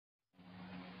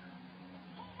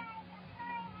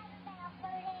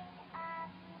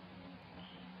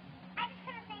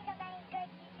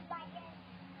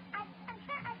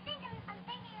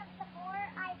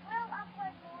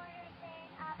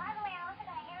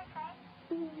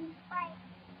like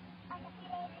a few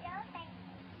days ago, thanks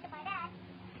to my dad.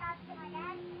 Shouts to my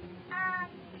dad.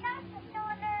 Shouts to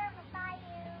Cylinder,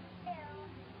 Messiah, too,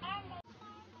 and they.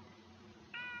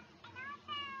 And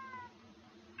also,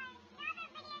 another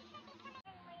video should be coming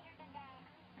later today.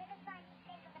 I'm gonna find you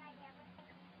think of an idea. I'm gonna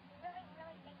think really,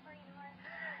 really big for you to work.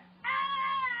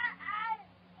 And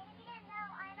if you didn't know,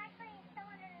 I'm actually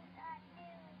Cylinder's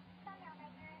new thumbnail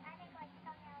maker. I make like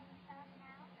thumbnails and stuff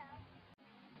now, so.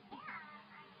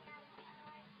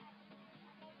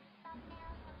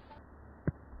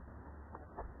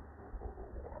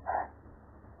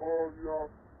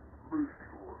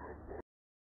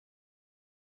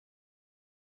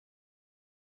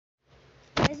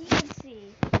 As you can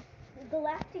see, the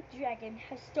galactic dragon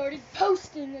has started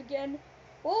posting again.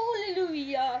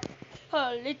 Hallelujah!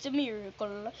 It's a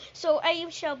miracle. So I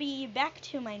shall be back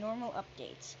to my normal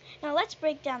updates. Now let's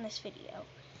break down this video.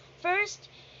 First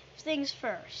things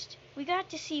first, we got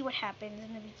to see what happens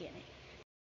in the beginning.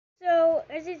 So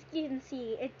as you can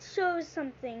see, it shows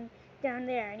something down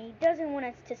there, and he doesn't want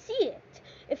us to see it.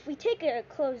 If we take a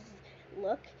close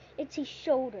look, it's his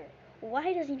shoulder.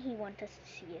 Why doesn't he want us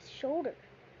to see his shoulder?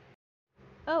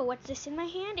 Oh, what's this in my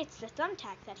hand? It's the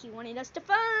thumbtack that he wanted us to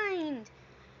find.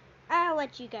 I'll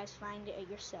let you guys find it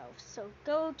yourselves, so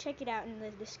go check it out in the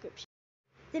description.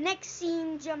 The next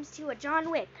scene jumps to a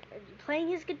John Wick playing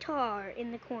his guitar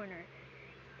in the corner.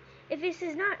 If this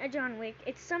is not a John Wick,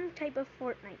 it's some type of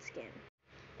Fortnite skin.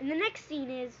 And the next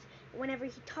scene is whenever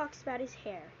he talks about his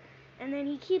hair, and then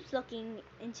he keeps looking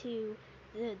into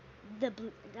the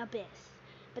abyss,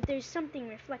 but there's something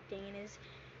reflecting in his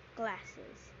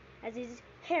glasses as his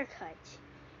haircut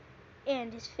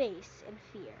and his face in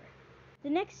fear. The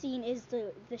next scene is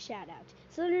the shout out.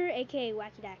 Cylinder, aka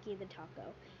Wacky Dacky the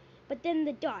Taco. But then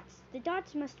the dots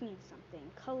must mean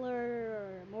something. Color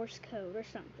or Morse code or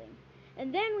something.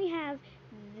 And then we have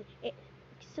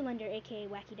Cylinder, aka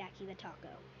Wacky Dacky the Taco.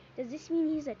 Does this mean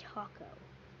he's a taco?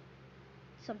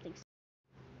 Something.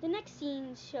 The next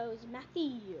scene shows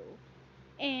Matthew.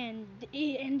 And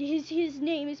his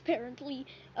name is apparently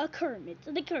a Kermit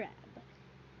the Crab.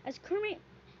 As Kermit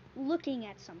looking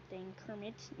at something,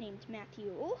 Kermit named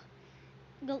Matthew,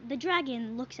 the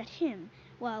dragon looks at him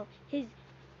while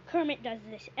Kermit does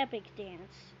this epic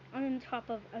dance on top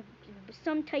of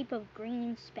some type of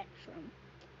green spectrum.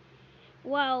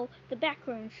 While the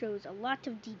background shows a lot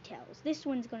of details. This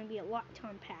one's going to be a lot to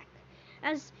unpack.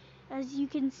 As you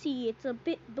can see, it's a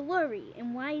bit blurry.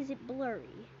 And why is it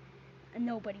blurry?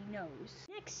 Nobody knows.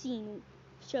 Next scene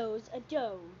shows a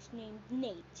doge named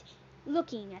Nate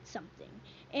looking at something,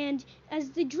 and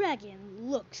as the dragon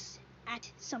looks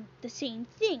at the same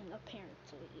thing,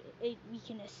 apparently, we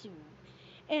can assume,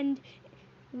 and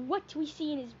what we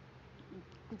see in his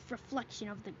reflection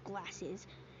of the glasses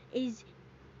is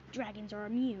dragons are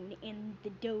immune, and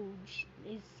the doge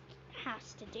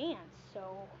has to dance.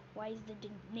 So why is the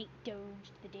Nate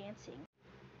doge the dancing?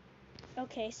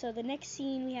 Okay, so the next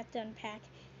scene we have to unpack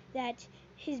that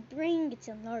his brain gets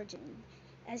enlarging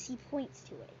as he points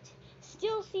to it,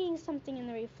 still seeing something in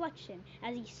the reflection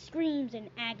as he screams in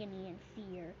agony and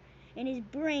fear, and his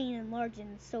brain enlarges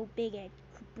so big it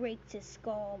breaks his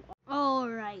skull.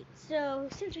 Alright, so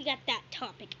since we got that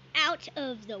topic out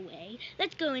of the way,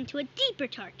 let's go into a deeper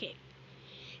topic.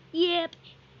 Yep,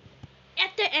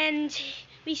 at the end,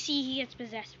 we see he gets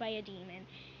possessed by a demon,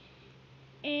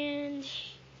 and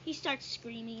he starts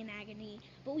screaming in agony,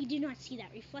 but we do not see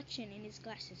that reflection in his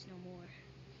glasses no more.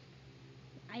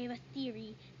 I have a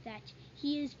theory that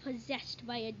he is possessed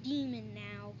by a demon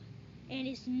now, and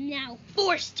is now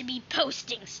forced to be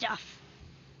posting stuff.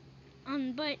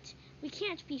 But we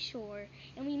can't be sure,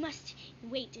 and we must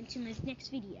wait until his next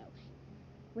video,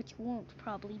 which won't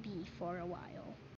probably be for a while.